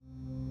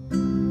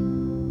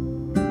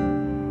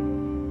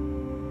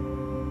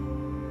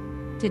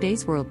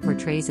Today's world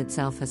portrays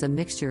itself as a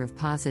mixture of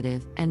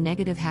positive and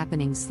negative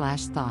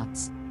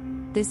happenings/thoughts.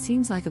 This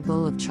seems like a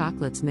bowl of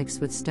chocolates mixed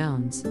with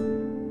stones.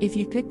 If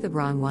you pick the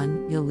wrong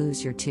one, you'll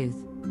lose your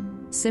tooth.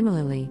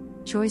 Similarly,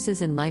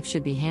 choices in life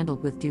should be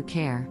handled with due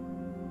care.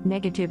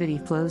 Negativity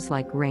flows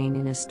like rain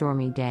in a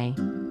stormy day.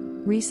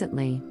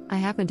 Recently, I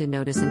happened to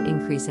notice an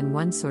increase in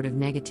one sort of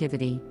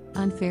negativity: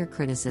 unfair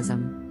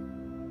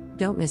criticism.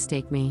 Don't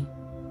mistake me.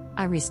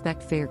 I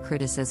respect fair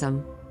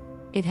criticism.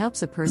 It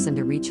helps a person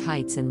to reach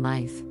heights in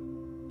life.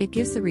 It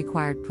gives the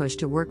required push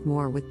to work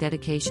more with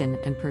dedication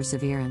and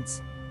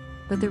perseverance.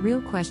 But the real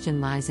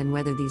question lies in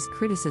whether these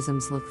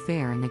criticisms look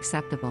fair and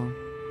acceptable.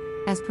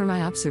 As per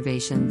my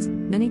observations,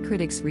 many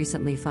critics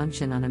recently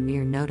function on a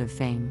mere note of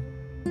fame.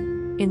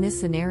 In this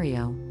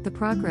scenario, the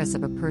progress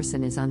of a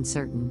person is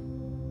uncertain.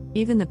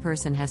 Even the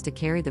person has to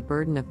carry the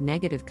burden of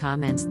negative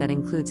comments that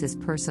includes his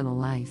personal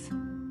life.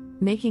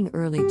 Making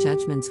early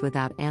judgments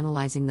without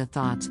analyzing the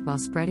thoughts while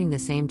spreading the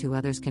same to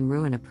others can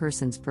ruin a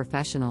person's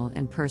professional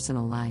and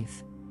personal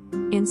life.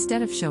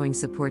 Instead of showing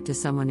support to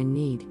someone in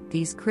need,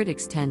 these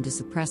critics tend to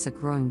suppress a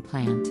growing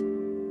plant.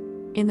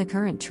 In the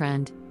current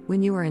trend,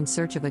 when you are in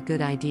search of a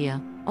good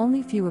idea,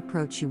 only few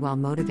approach you while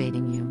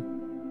motivating you.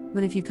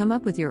 But if you come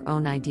up with your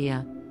own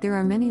idea, there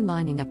are many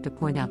lining up to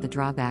point out the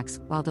drawbacks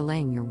while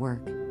delaying your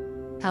work.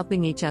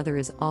 Helping each other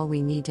is all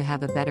we need to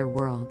have a better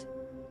world.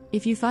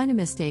 If you find a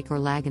mistake or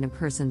lag in a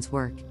person's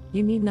work,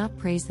 you need not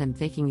praise them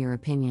faking your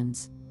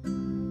opinions.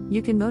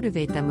 You can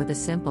motivate them with a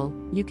simple,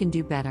 "You can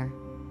do better."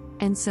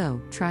 And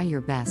so, try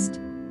your best.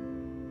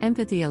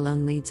 Empathy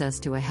alone leads us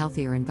to a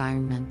healthier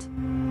environment.